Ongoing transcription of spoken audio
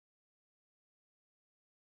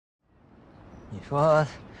你说，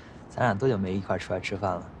咱俩多久没一块出来吃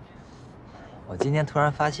饭了？我今天突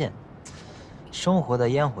然发现，生活的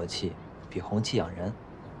烟火气比红气养人。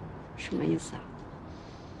什么意思啊？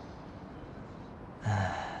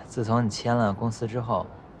唉，自从你签了公司之后，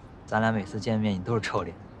咱俩每次见面你都是臭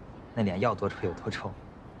脸，那脸要多臭有多臭。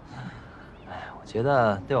唉，我觉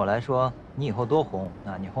得对我来说，你以后多红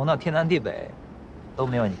啊，你红到天南地北，都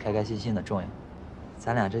没有你开开心心的重要。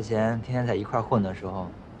咱俩之前天天在一块混的时候，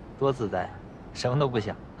多自在，什么都不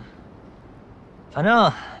想。反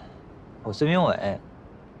正我孙明伟，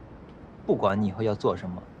不管你以后要做什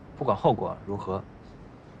么，不管后果如何，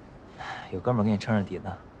有哥们儿给你撑着底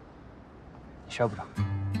呢，你摔不着。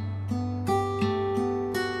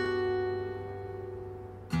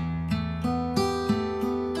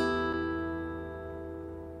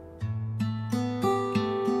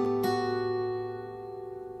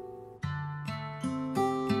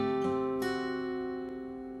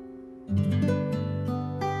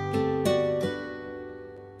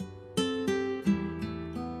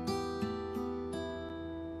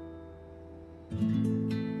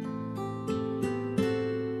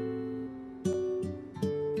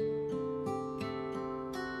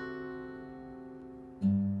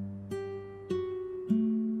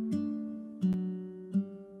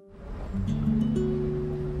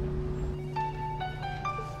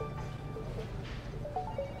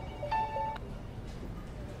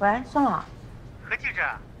喂，孙老，何记者，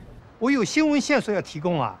我有新闻线索要提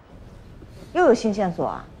供啊。又有新线索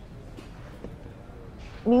啊？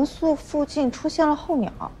民宿附近出现了候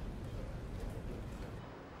鸟。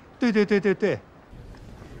对。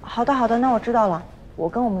好的，那我知道了，我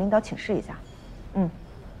跟我们领导请示一下。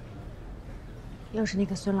又是那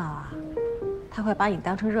个孙老啊，他快把你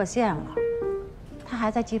当成热线了，他还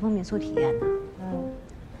在季风民宿体验呢。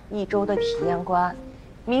1周的体验官。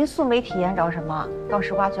民宿没体验着什么，倒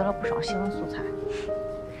是挖掘了不少新闻素材。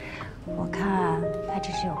我看他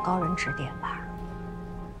只是有高人指点吧。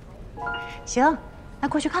行，那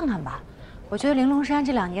过去看看吧。我觉得玲珑山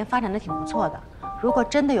这2年发展的挺不错的，如果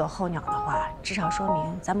真的有候鸟的话，至少说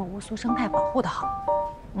明咱们乌苏生态保护的好。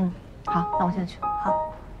好，那我先去。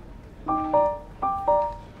好。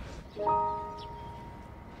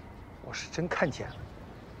我是真看见了，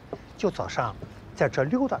就早上在这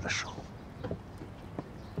溜达的时候。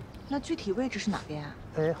那具体位置是哪边啊？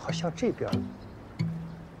哎，好像这边，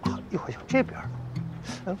啊，又好像这边，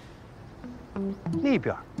那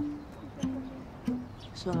边。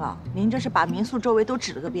孙老，您这是把民宿周围都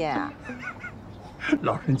指了个遍啊？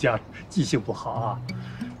老人家记性不好啊。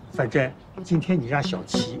反正今天你让小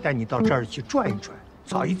齐带你到这儿去转一转，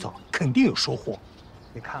找一找，肯定有收获。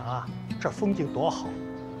你看啊，这风景多好，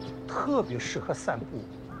特别适合散步。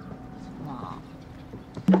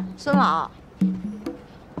孙老。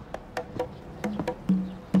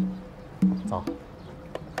走。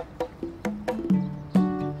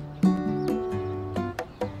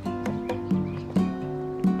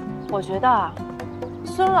我觉得啊，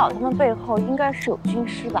孙老他们背后应该是有军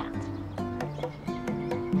师吧？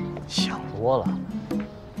想多了，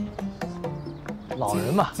老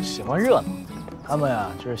人嘛喜欢热闹，他们呀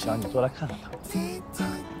就是想你多来看看他们。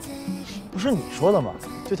不是你说的吗？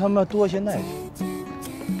对他们要多一些耐心。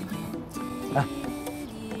哎，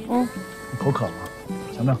你口渴了吗？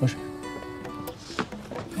想不想喝水？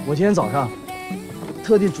我今天早上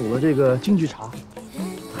特地煮了这个京剧茶，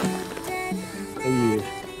可以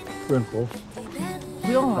润喉。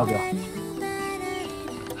不用了，要不要？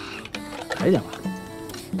来一点吧。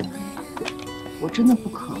我真的不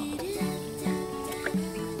渴。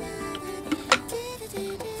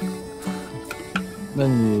那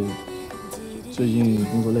你最近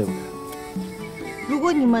工作累不累？如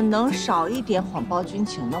果你们能少一点谎报军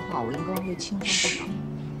情的话，我应该会轻松不少。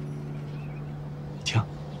听，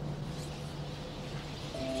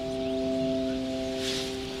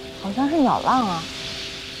好像是鸟浪啊。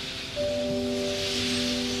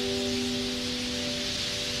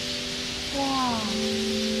哇！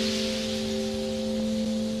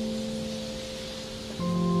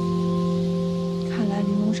看来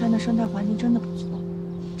玲珑山的生态环境真的不错，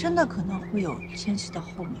真的可能会有迁徙的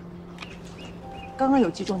候鸟。刚刚有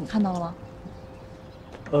几种，你看到了吗？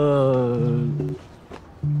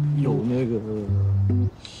有那个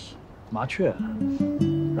麻雀，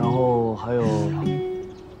然后还有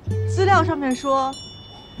资料上面说，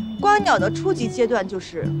观鸟的初级阶段就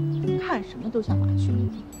是看什么都像麻雀。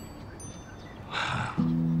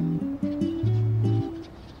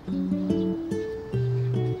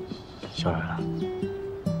小然，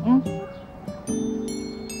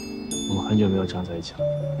我们很久没有这样在一起了。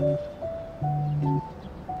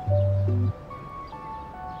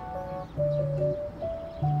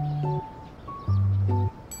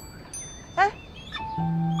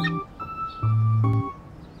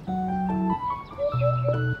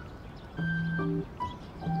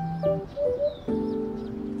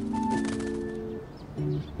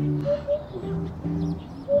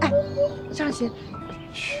尚奇，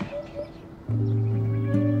嘘，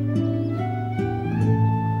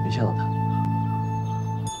别吓到他。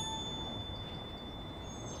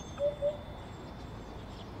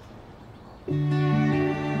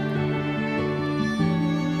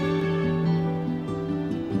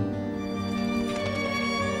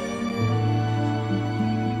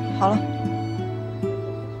好了，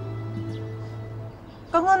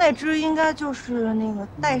刚刚那只应该就是那个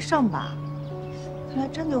带上吧？看来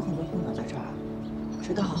真的有很多候鸟在这儿，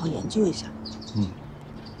值得好好研究一下。嗯，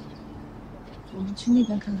我们去那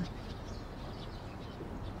边看看。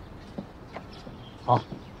好。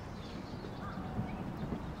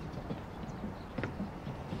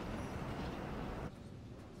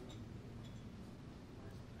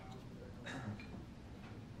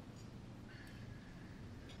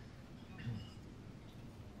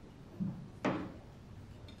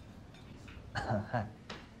嗨，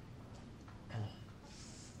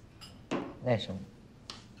那什么，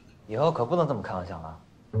以后可不能这么开玩笑了。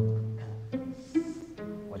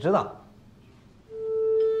我知道，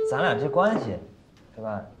咱俩这关系，对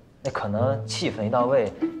吧？那可能气氛一到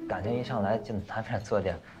位，感情一上来，就难免做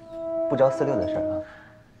点不着四六的事儿啊。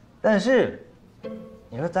但是，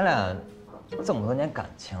你说咱俩这么多年感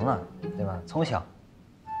情了，对吧？从小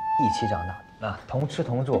一起长大，啊，同吃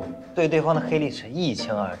同住，对对方的黑历史一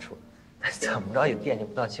清二楚。怎么着也惦记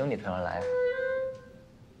不到兄弟团上来，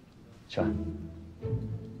是吧？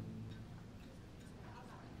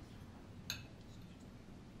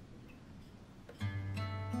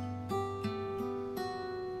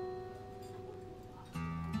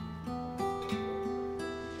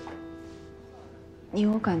你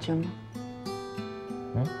有感觉吗？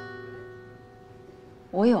嗯，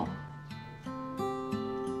我有。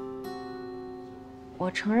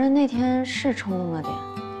我承认那天是冲动了点。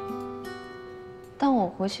但我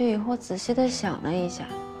回去以后仔细的想了一下，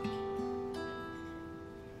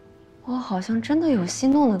我好像真的有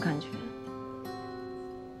心动的感觉。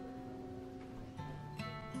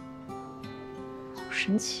好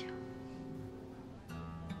神奇啊！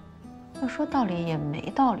要说道理也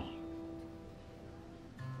没道理，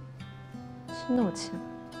亲都亲。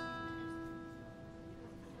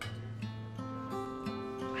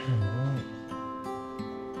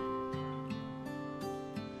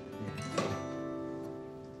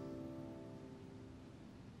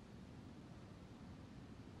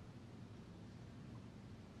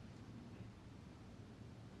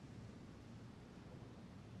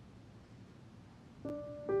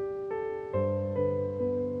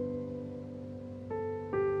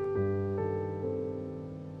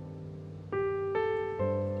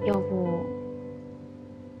要不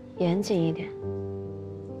严谨一点，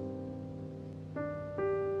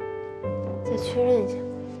再确认一下。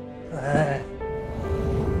哎。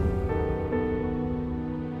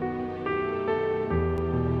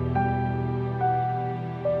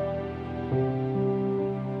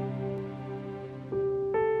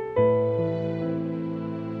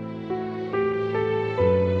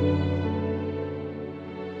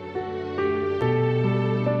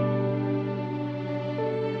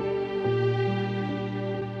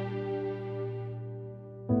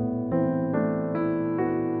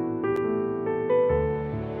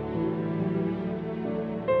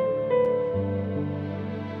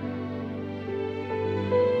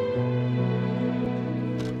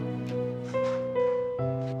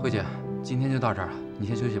慧姐，今天就到这儿了，你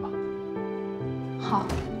先休息吧。好。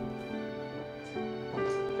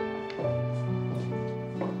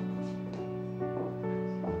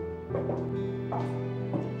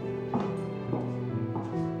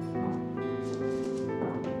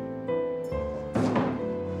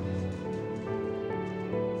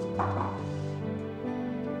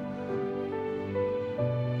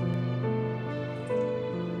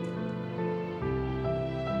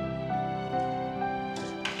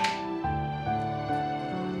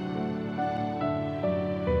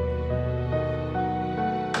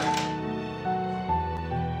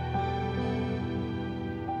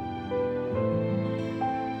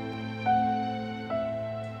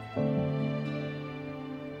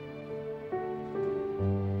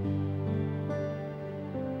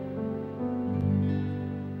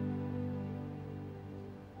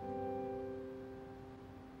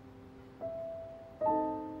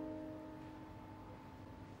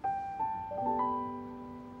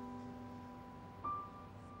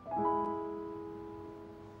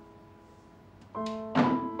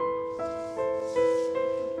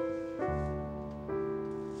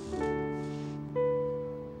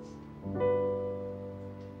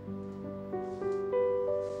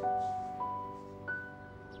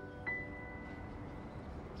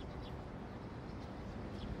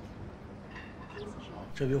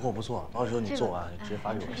这批货不错，到时候你做完直接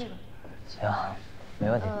发给我。行，没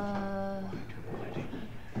问题。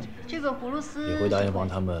这个葫芦丝。李辉答应帮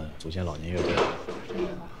他们组建老年乐队。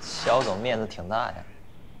肖总面子挺大呀。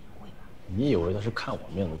你以为他是看我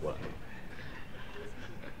面子过来的？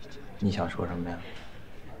你想说什么呀？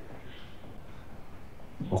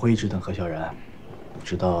我会一直等何笑然，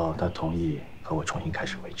直到他同意和我重新开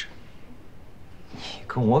始为止。你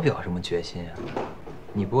跟我表什么决心啊？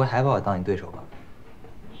你不会还把我当你对手吧？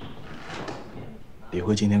李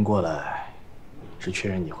辉今天过来，是确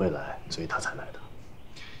认你会来，所以他才来的。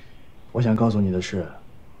我想告诉你的是，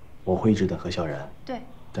我会一直等何笑然。对。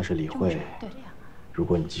但是李慧，对。如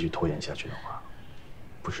果你继续拖延下去的话，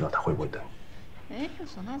不知道他会不会等你。哎，这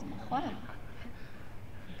唢呐怎么坏了？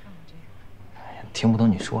哎呀，听不懂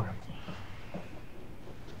你说什么。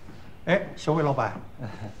哎，小伟老板，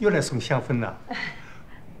又来送香氛呢。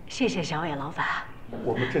谢谢小伟老板。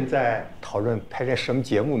我们正在讨论拍点什么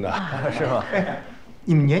节目呢？是吗？哎，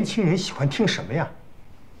你们年轻人喜欢听什么呀？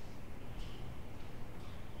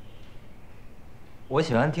我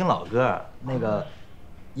喜欢听老歌，那个《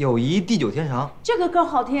友谊地久天长》。这个歌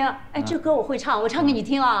好听，哎，这歌我会唱，我唱给你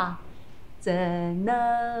听啊。怎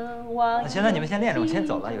能忘？行，那你们先练着，我先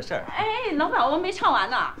走了，有事儿。哎，老板，我没唱完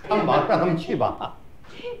呢。他们忙，让他们去吧。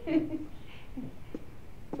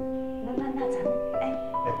那咱们哎，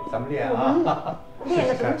咱们练啊。练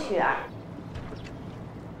个什么曲啊？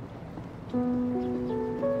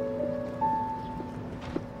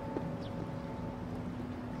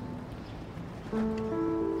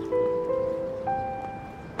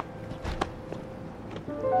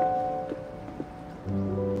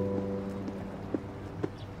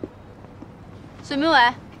隋明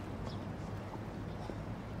伟，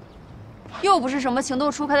又不是什么情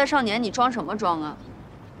窦初开的少年，你装什么装啊？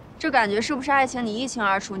这感觉是不是爱情你一清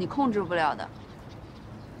二楚，你控制不了的？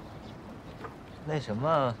那什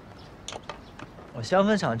么，我香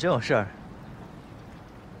氛厂真有事儿。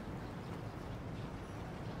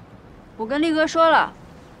我跟力哥说了，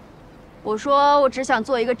我说我只想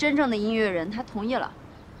做一个真正的音乐人，他同意了。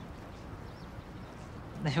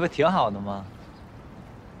那不挺好的吗？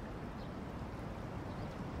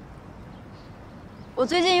我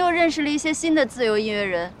最近又认识了一些新的自由音乐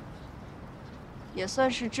人，也算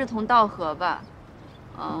是志同道合吧。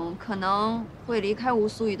可能会离开乌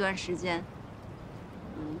苏一段时间。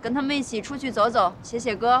跟他们一起出去走走，写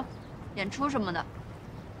写歌，演出什么的。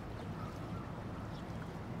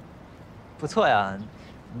不错呀，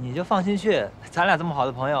你就放心去，咱俩这么好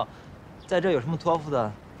的朋友，在这有什么托付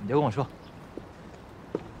的，你就跟我说。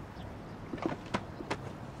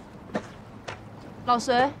老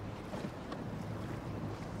隋，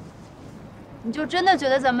你就真的觉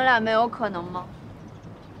得咱们俩没有可能吗？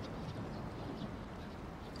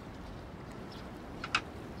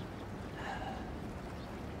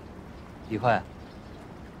李慧，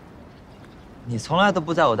你从来都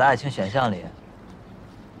不在我的爱情选项里，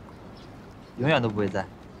永远都不会在。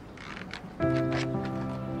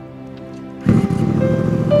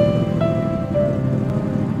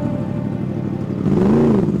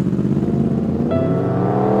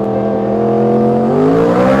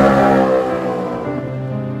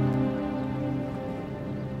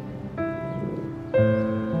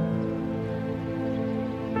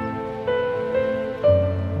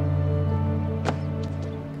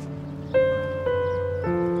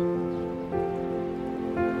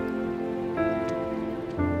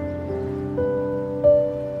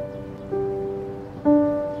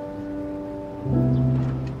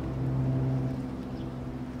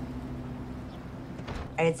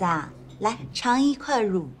儿子啊，来尝一块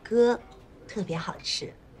乳鸽，特别好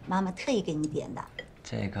吃，妈妈特意给你点的。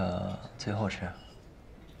这个最后吃。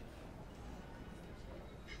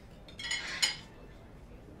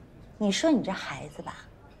你说你这孩子吧，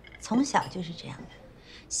从小就是这样的，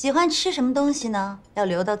喜欢吃什么东西呢，要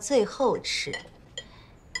留到最后吃。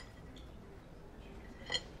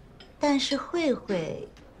但是慧慧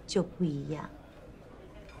就不一样。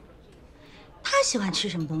他喜欢吃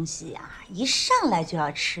什么东西呀？一上来就要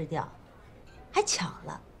吃掉，还巧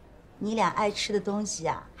了，你俩爱吃的东西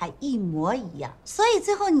啊还一模一样，所以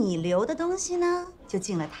最后你留的东西呢，就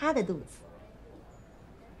进了他的肚子。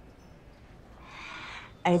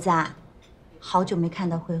儿子啊，好久没看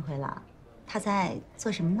到慧慧了，她在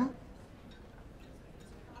做什么呢？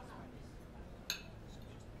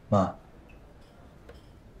妈，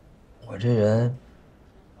我这人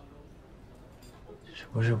是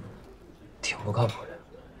不是挺不靠谱的？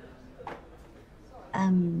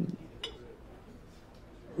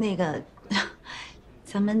那个，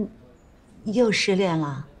咱们又失恋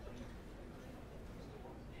了。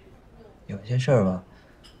有些事儿吧，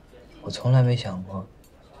我从来没想过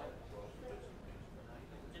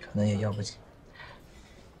能也要不起。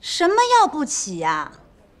什么要不起呀？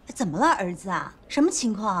怎么了，儿子啊？什么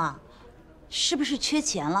情况啊？是不是缺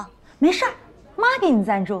钱了？没事儿，妈给你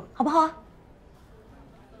赞助，好不好啊？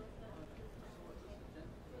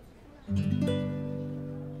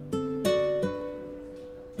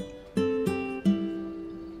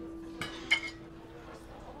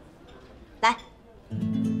来，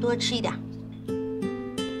多吃一点。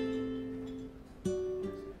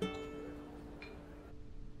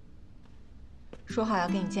说好要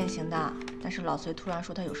跟你践行的，但是老隋突然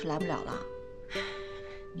说他有事来不了了。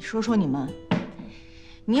你说说你们，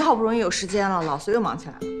你好不容易有时间了，老隋又忙起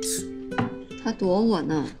来了。他躲我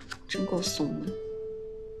呢，真够怂的。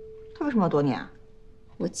他为什么要躲你啊？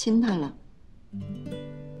我亲他了。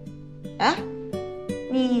哎，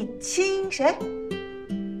你亲谁？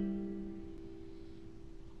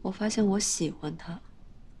我发现我喜欢他。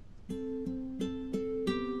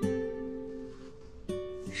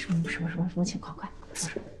什么情况？快说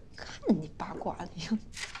说。看你八卦的样子。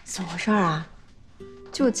怎么回事啊？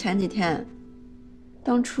就前几天，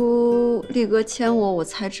当初力哥签我，我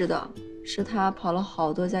才知道是他跑了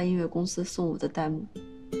好多家音乐公司送我的 demo。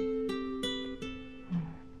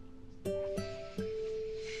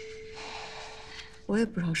我也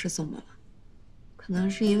不知道是怎么了，可能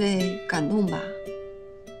是因为感动吧，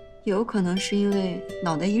也有可能是因为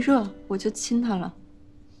脑袋一热我就亲他了。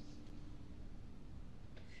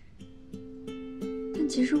但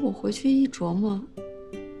其实我回去一琢磨，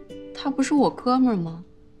他不是我哥们儿吗？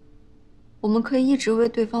我们可以一直为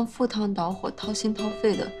对方赴汤蹈火、掏心掏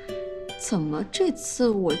肺的，怎么这次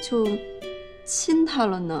我就亲他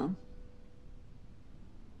了呢？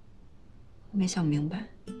没想明白。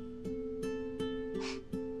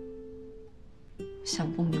想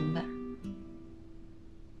不明白，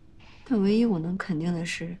但唯一我能肯定的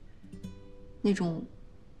是，那种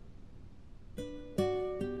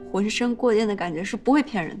浑身过电的感觉是不会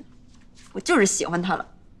骗人的。我就是喜欢他了，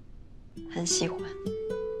很喜欢。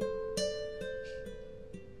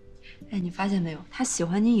哎，你发现没有？他喜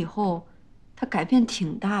欢你以后，他改变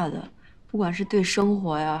挺大的，不管是对生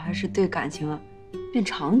活呀，还是对感情啊，变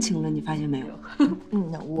长情了。你发现没有？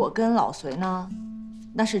我跟老隋呢？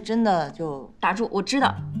那是真的就打住！我知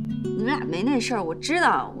道，你们俩没那事儿，我知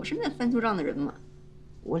道，我是那翻旧账的人嘛。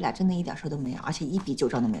我俩真的一点事儿都没有，而且一笔旧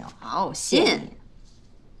账都没有。好，我信。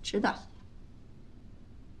知道。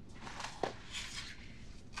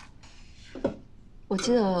我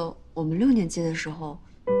记得我们6年级的时候，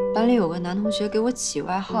班里有个男同学给我起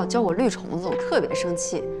外号，叫我绿虫子，我特别生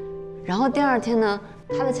气。然后第2天呢，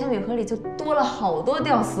他的铅笔盒里就多了好多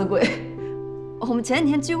吊死鬼。我们前几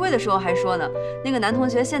天聚会的时候还说呢，那个男同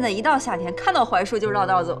学现在一到夏天，看到槐树就绕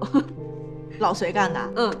道走。老隋干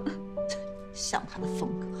的？嗯，像他的风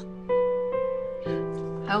格。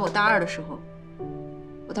还有我大2的时候，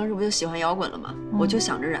我当时不就喜欢摇滚了吗？我就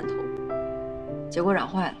想着染头，结果染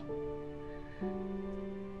坏了。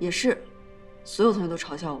也是，所有同学都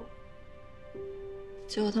嘲笑我，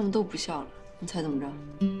最后他们都不笑了。你猜怎么着？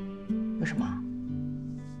为什么？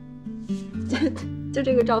就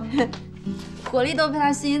这个照片。火力都被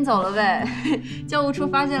他吸引走了呗，教务处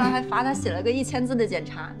发现了，还罚他写了个1000字的检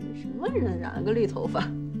查。什么人染了个绿头发？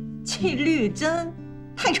这绿真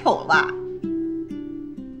太丑了吧！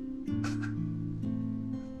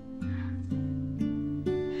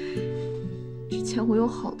之前我有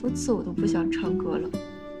好多次我都不想唱歌了，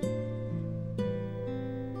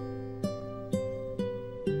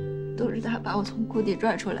都是他把我从谷底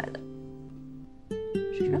拽出来的。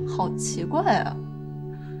这人好奇怪啊！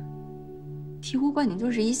醍醐灌顶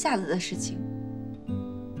就是一下子的事情，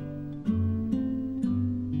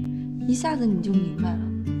一下子你就明白了。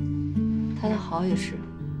他的好也是，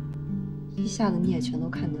一下子你也全都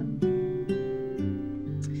看淡了。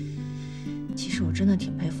其实我真的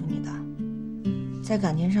挺佩服你的，在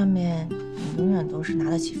感情上面，你永远都是拿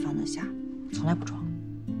得起放得下，从来不装。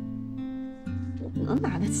我不能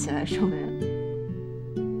拿得起来什么呀？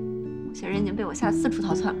有些人已经被我吓得四处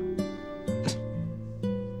逃窜了。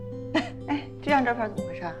这张照片怎么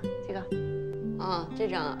回事啊？这个，啊，这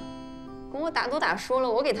张啊，跟我打赌打输了，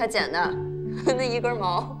我给他剪的，那1根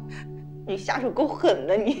毛。你下手够狠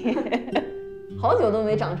的你，好久都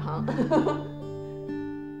没长长。怎么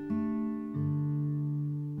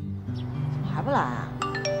还不来啊？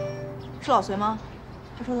是老隋吗？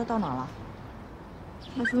他说他到哪了？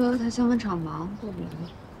他说他相关厂忙，过不来了。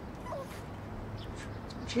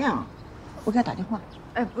怎么这样？我给他打电话。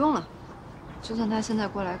哎，不用了，就算他现在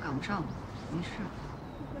过来赶不上，没事。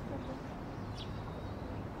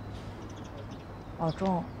保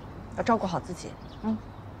重，要照顾好自己。嗯。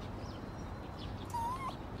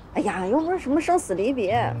哎呀，又不是什么生死离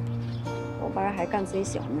别，后边还干自己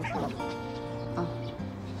喜欢的事儿。啊，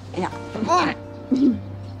哎呀，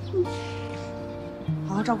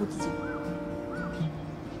好好照顾自己。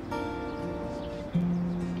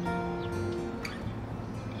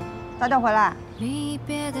早点回来。来，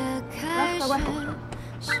乖乖。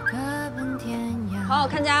好好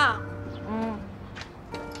看家啊。嗯。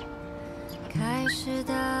开始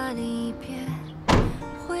的离别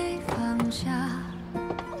会放下。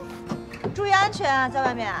注意安全啊，在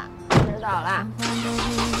外面。知道了。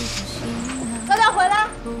早点回来。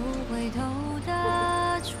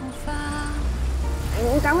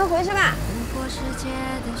你赶快回去吧。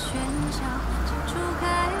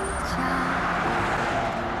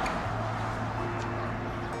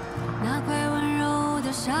那块温柔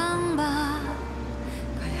的伤疤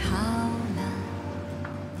快好了，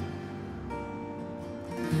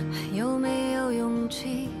还有没有勇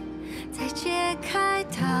气再解开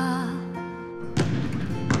它？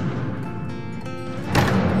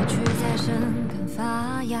过去在生根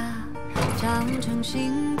发芽，长成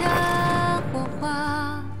新的火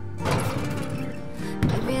花。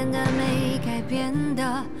改变的没改变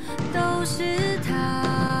的都是它。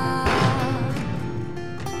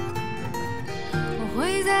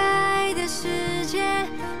会在爱的世界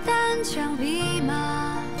单枪匹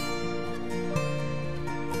马，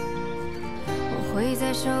我会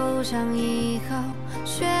在受伤以后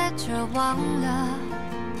学着忘了，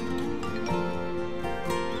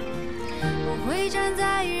我会站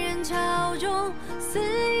在人潮中肆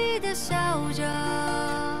意的笑着。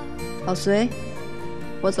老隋，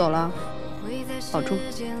我走了，保重。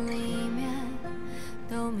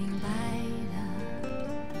都明白。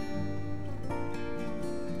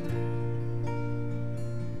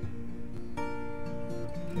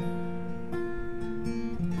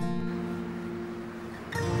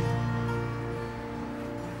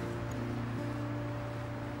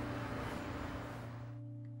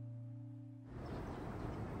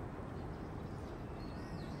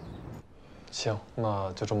行，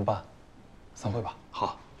那就这么办，散会吧。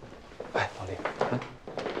好。哎，老李，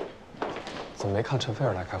怎么没看陈菲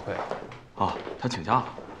儿来开会啊？啊，她请假了，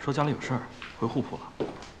说家里有事儿，回户浦了。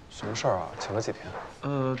什么事儿啊？请了几天？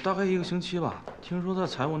大概1个星期吧。听说在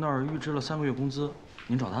财务那儿预支了3个月工资，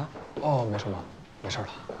您找她？哦，没什么，没事了。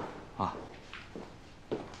啊。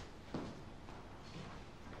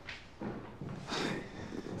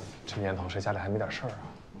这年头谁家里还没点事儿啊？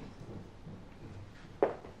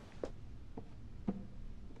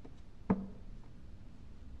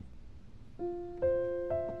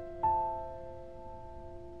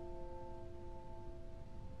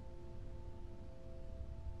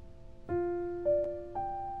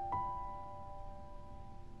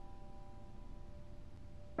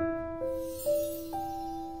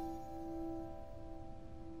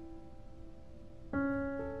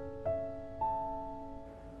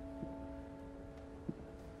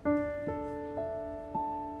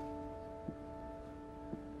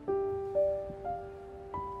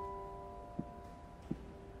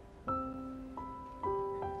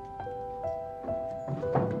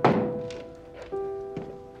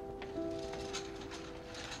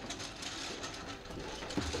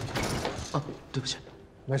对不起，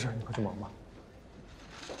没事，你快去忙吧。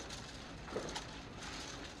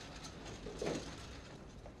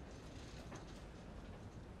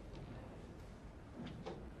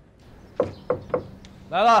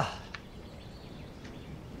来了。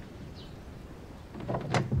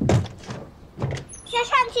肖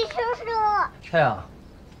尚麒叔叔，太阳，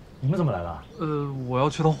你们怎么来了？我要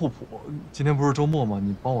去趟户浦，今天不是周末吗？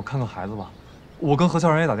你帮我看看孩子吧。我跟何笑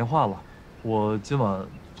然也打电话了，我今晚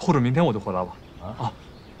或者明天我就回来了。啊，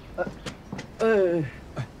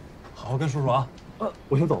好好跟叔叔啊。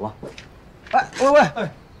我先走了。哎，喂，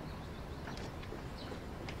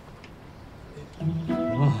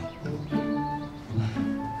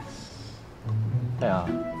太阳，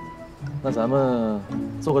那咱们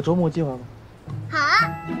做个周末计划吧。好啊。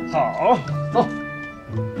好，走。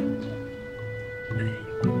哎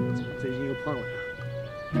呦，怎么最近又胖了呀？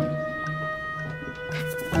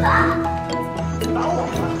打我！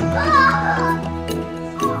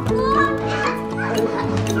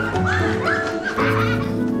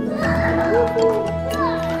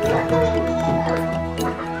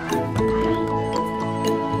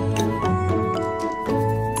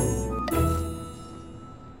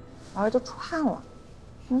儿子出汗了，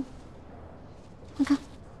看看。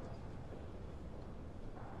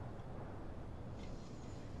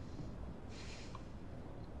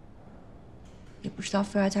也不知道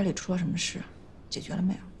菲儿家里出了什么事，解决了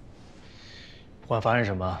没有？不管发生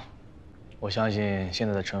什么，我相信现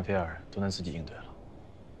在的陈菲儿都能自己应对了。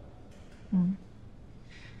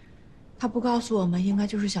他不告诉我们，应该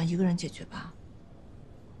就是想一个人解决吧。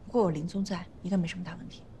不过有林宗在，应该没什么大问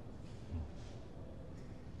题。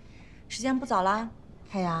时间不早啦，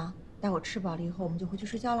太阳，待会儿吃饱了以后，我们就回去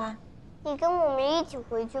睡觉啦。你跟我们一起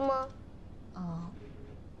回去吗？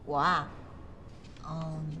我啊，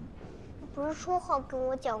你不是说好跟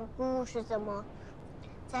我讲故事的吗？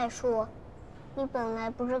再说，你本来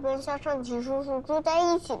不是跟肖尚奇叔叔住在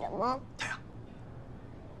一起的吗？太阳，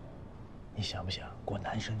你想不想过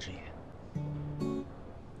男生之夜？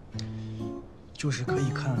就是可以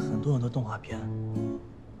看很多很多动画片，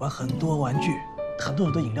玩很多玩具，很多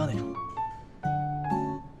很多饮料那种。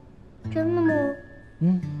真的吗？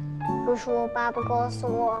可是我爸爸告诉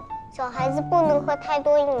我，小孩子不能喝太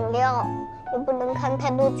多饮料，也不能看太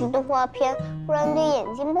多剧动画片，不然对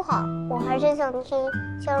眼睛不好。我还是想听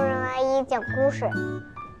肖然阿姨讲故事。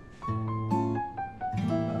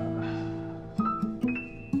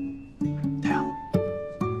太阳，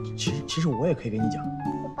其实我也可以给你讲。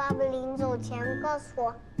我爸爸临走前告诉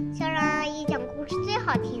我，肖然阿姨讲故事最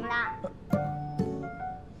好听啦。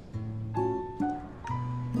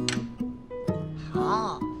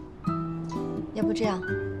好，要不这样，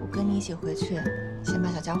我跟你一起回去，先把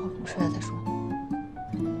小家伙哄睡了再说。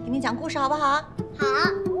给你讲故事好不好？好。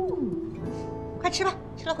快吃吧，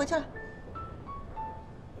吃了回去了。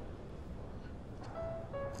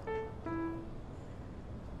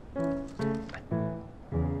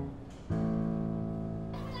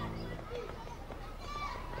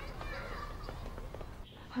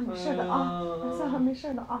还没事的啊，算还没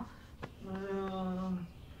事的啊。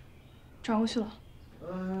转过去了。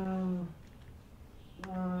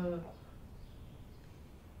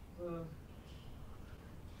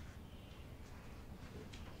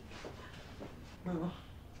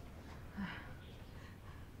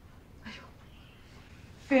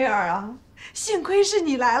菲儿啊，幸亏是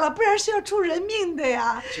你来了，不然是要出人命的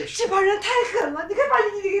呀！这帮人太狠了，你看把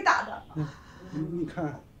你弟弟给打的。你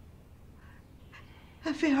看，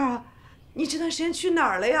哎，菲儿啊，你这段时间去哪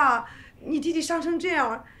儿了呀？你弟弟伤成这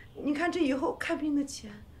样，你看这以后看病的钱。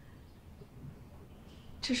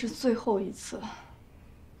这是最后一次。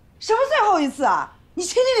什么最后一次啊？你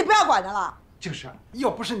亲弟弟不要管他了。就是，要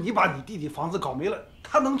不是你把你弟弟房子搞没了，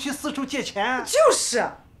他能去四处借钱？就是。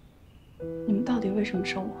你们到底为什么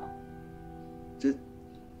生我？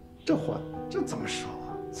这话这怎么说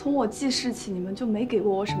啊？从我记事起，你们就没给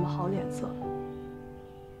过我什么好脸色。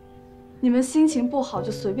你们心情不好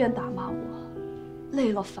就随便打骂我，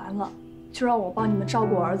累了烦了就让我帮你们照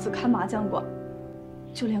顾我儿子，看麻将馆，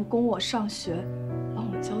就连供我上学、帮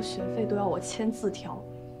我交学费都要我签字条，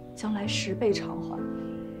将来10倍偿还。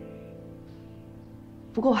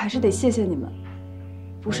不过我还是得谢谢你们，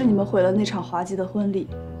不是你们毁了那场滑稽的婚礼，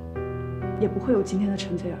也不会有今天的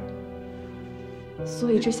陈菲儿。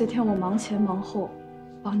所以这些天我忙前忙后，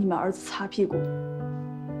帮你们儿子擦屁股，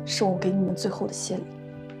是我给你们最后的谢礼。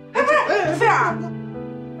哎，不是，菲儿。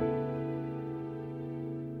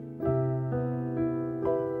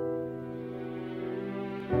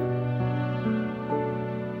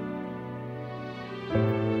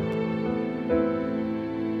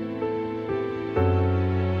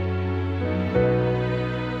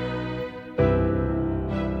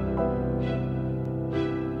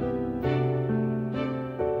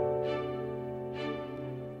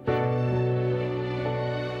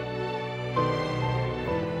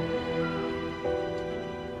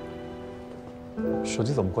手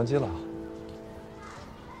机怎么关机了？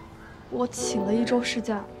我请了1周事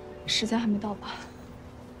假，时间还没到吧？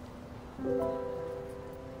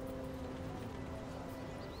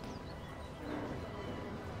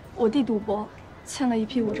我弟赌博，欠了一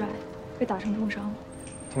屁股债，被打成重伤了。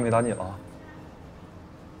他没打你了？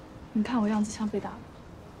你看我样子像被打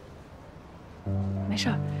的。没事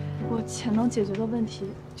儿，我钱能解决的问题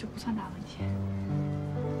就不算大问题。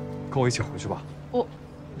跟我一起回去吧。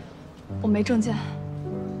我没证件。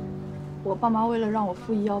我爸妈为了让我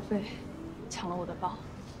付医药费，抢了我的包。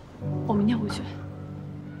我明天回去。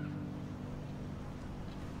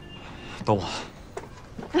等我。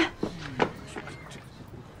哎，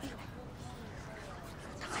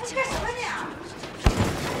你干什么你啊？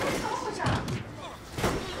怎么回事？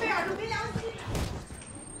菲儿都没良心。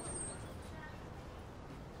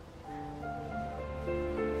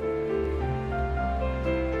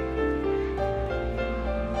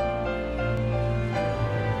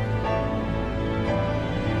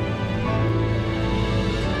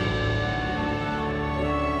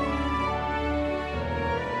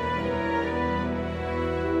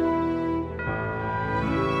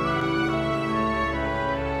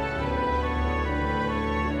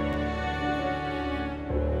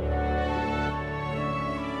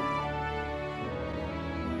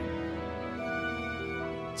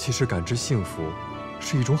其实感知幸福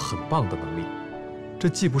是一种很棒的能力，这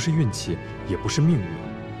既不是运气，也不是命运，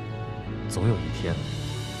总有一天，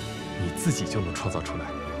你自己就能创造出来。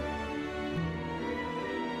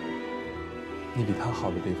你比他好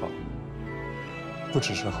的地方，不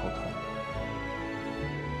只是好看。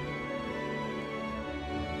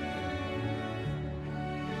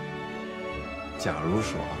假如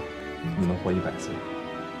说你能活100岁，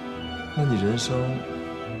那你人生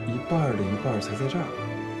一半的一半才在这儿。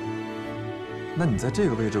那你在这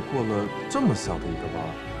个位置过了这么小的一个弯，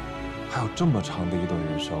还有这么长的一段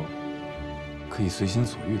人生，可以随心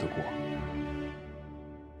所欲的过。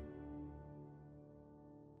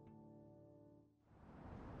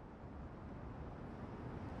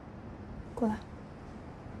过来。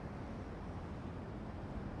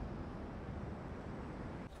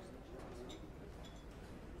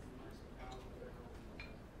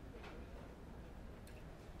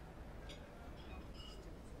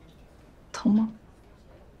疼吗？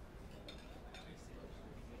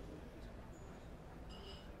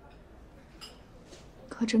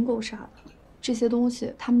可真够傻的，这些东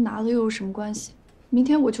西他们拿了又有什么关系？明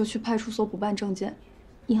天我就去派出所补办证件，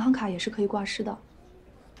银行卡也是可以挂失的。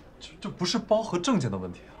这不是包和证件的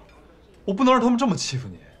问题啊！我不能让他们这么欺负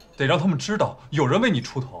你，得让他们知道有人为你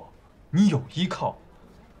出头，你有依靠。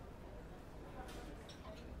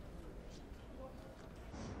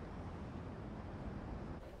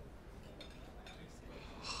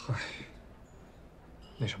嗨，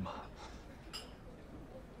那什么，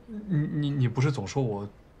你不是总说我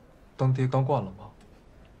当爹当惯了吗？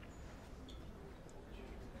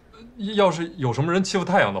要是有什么人欺负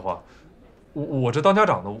太阳的话，我这当家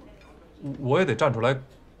长的，我也得站出来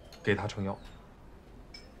给他撑腰。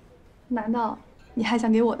难道你还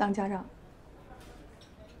想给我当家长？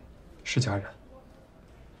是家人。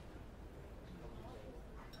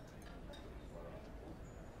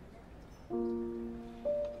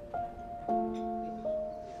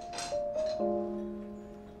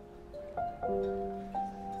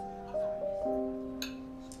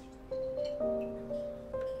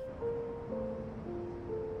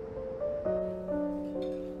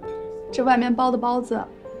这外面包的包子，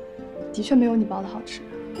的确没有你包的好吃。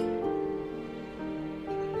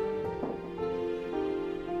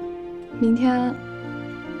明天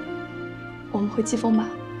我们回季风吧。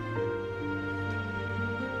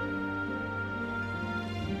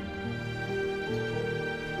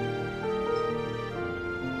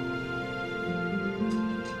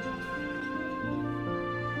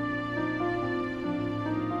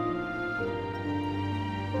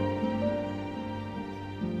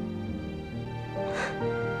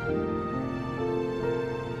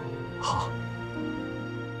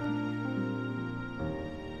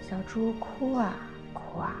小猪哭啊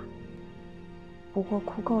哭啊，不过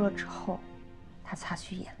哭够了之后，他擦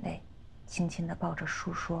去眼泪，轻轻地抱着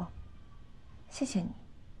书说：“谢谢你，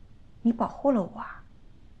你保护了我啊，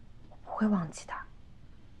我不会忘记的。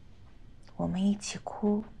我们一起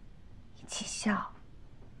哭，一起笑，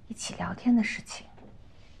一起聊天的事情，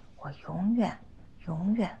我永远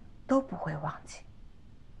永远都不会忘记。”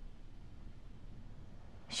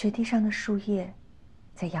雪地上的树叶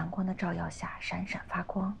在阳光的照耀下闪闪发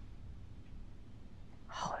光。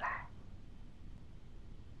后来，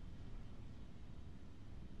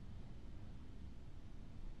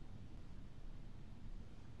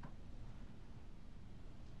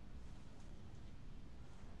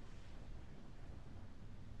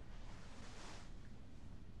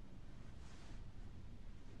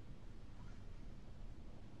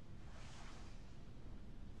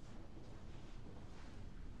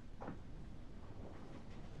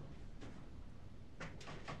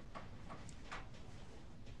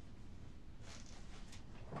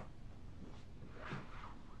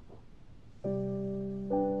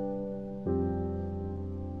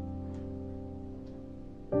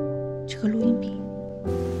这个录音笔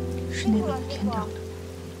是那个雨天掉的。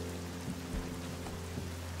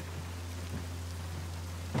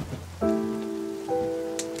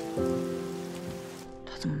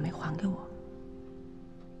他怎么没还给我？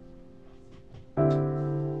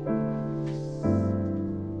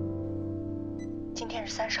今天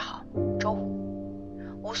是30号，周五。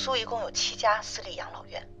吴苏一共有7家私立养老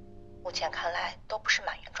院，目前看来都不是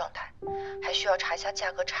满员状态，还需要查一下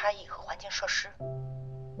价格差异和环境设施。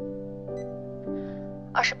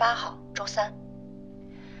28号，周3。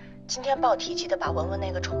今天报题记得把文文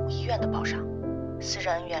那个宠物医院的报上，私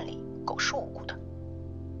人恩怨里狗是无辜的。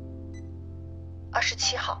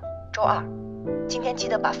27号，周2。今天记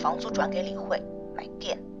得把房租转给李慧买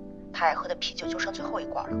电，她爱喝的啤酒就剩最后一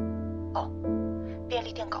罐了。哦，便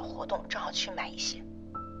利店搞活动，正好去买一些。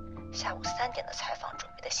下午3点的采访准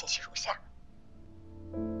备的信息如下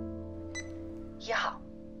：1号，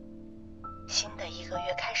新的1个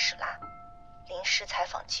月开始啦，临时采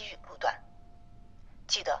访机雨路段，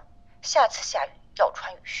记得下次下雨要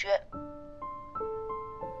穿雨靴。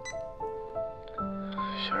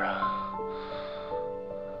小然，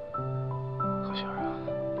何小然，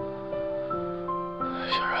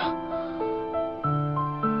小然，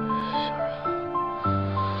小然，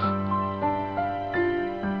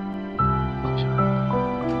何小然。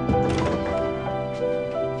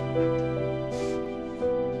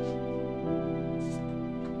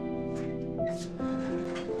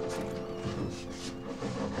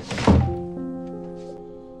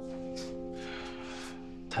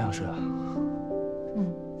太阳睡了。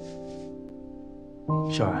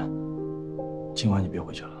小然，今晚你别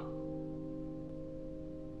回去了。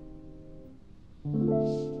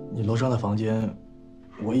你楼上的房间，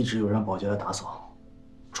我一直有让保洁来打扫，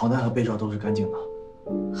床单和被罩都是干净的。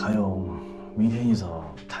还有，明天一早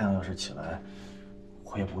太阳要是起来，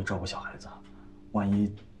我也不会照顾小孩子，万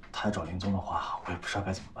一他找林宗的话，我也不知道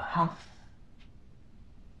该怎么办。好。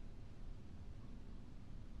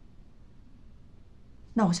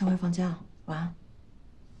那我先回房间了，晚安。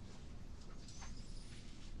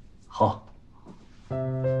好。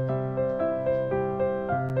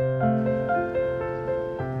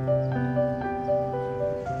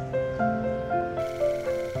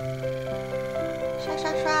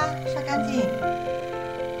刷干净，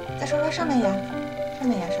再刷上面牙，上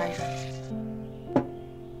面牙刷一刷。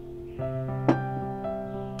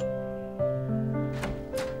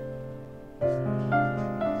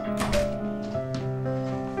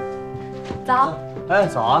早。哎，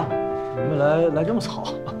早啊！你们来这么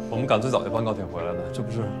早？我们赶最早一班高铁回来的，这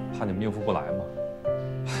不是怕你们应付不来吗？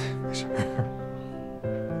哎，没事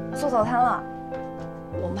儿。做早餐了，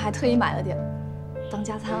我们还特意买了点，当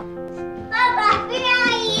加餐。爸爸，菲菲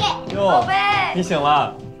阿姨，宝贝，你醒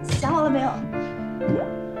了？想好了没有？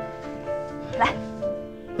来，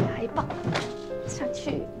来一棒，上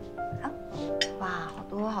去。啊！哇，好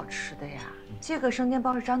多好吃的呀！这个生煎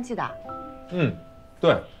包是张记的。嗯，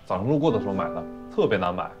对，早上路过的时候买的，特别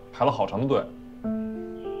难买，排了好长的队。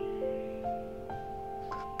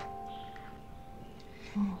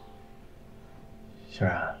小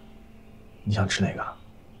然，你想吃哪个？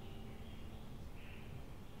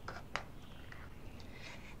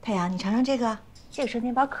太阳，你尝尝这个，这个生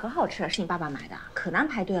煎包可好吃了，是你爸爸买的，可难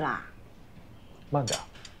排队了。慢点。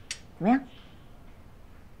怎么样？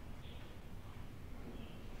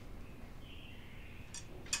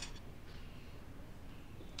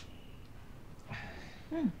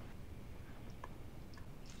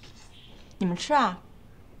你们吃啊。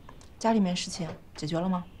家里面事情解决了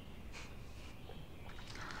吗？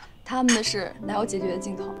他们的事哪有解决的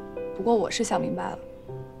尽头？不过我是想明白了，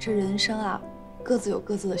这人生啊，各自有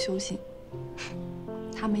各自的修行，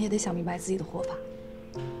他们也得想明白自己的活法。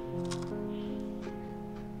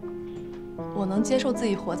我能接受自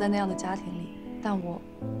己活在那样的家庭里，但我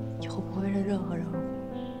以后不会为任何人而活。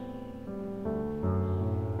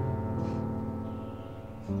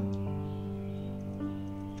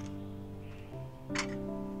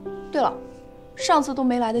对了，上次都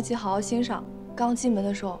没来得及好好欣赏，刚进门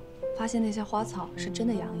的时候发现那些花草是真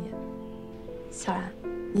的养眼。小然，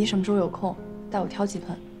你什么时候有空带我挑几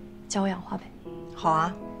盆，教我养花呗？好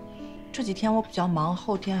啊，这几天我比较忙，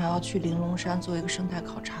后天还要去玲珑山做一个生态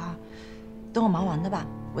考察。等我忙完的吧，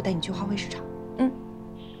我带你去花卉市场。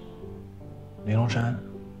玲珑山，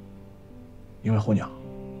因为候鸟。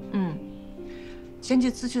前几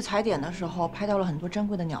次去采点的时候拍到了很多珍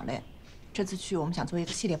贵的鸟类，这次去我们想做一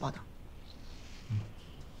个系列报道。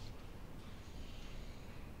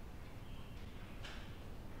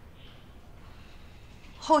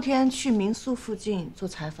后天去民宿附近做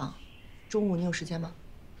采访，中午你有时间吗？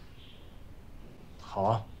好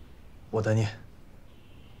啊，我等你。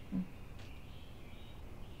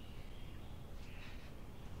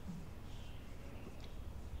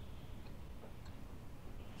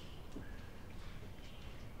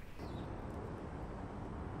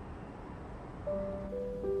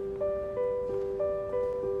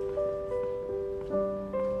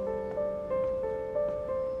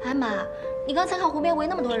哎妈，你刚才看湖边围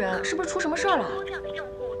那么多人，是不是出什么事儿了？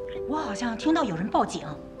我好像听到有人报警，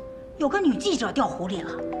有个女记者掉湖里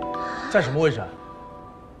了。在什么位置？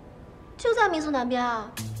就在民宿南边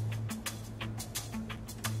啊。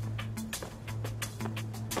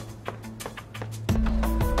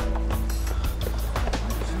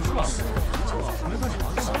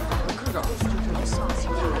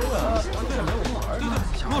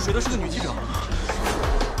落水的是个女记者。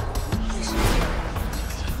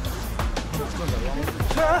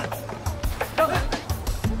雪然，让开！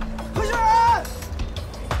何雪然！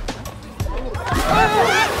干什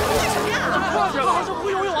么呀？这好像不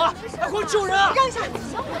会游泳啊！快给我救人啊！让一下！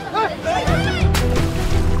哎。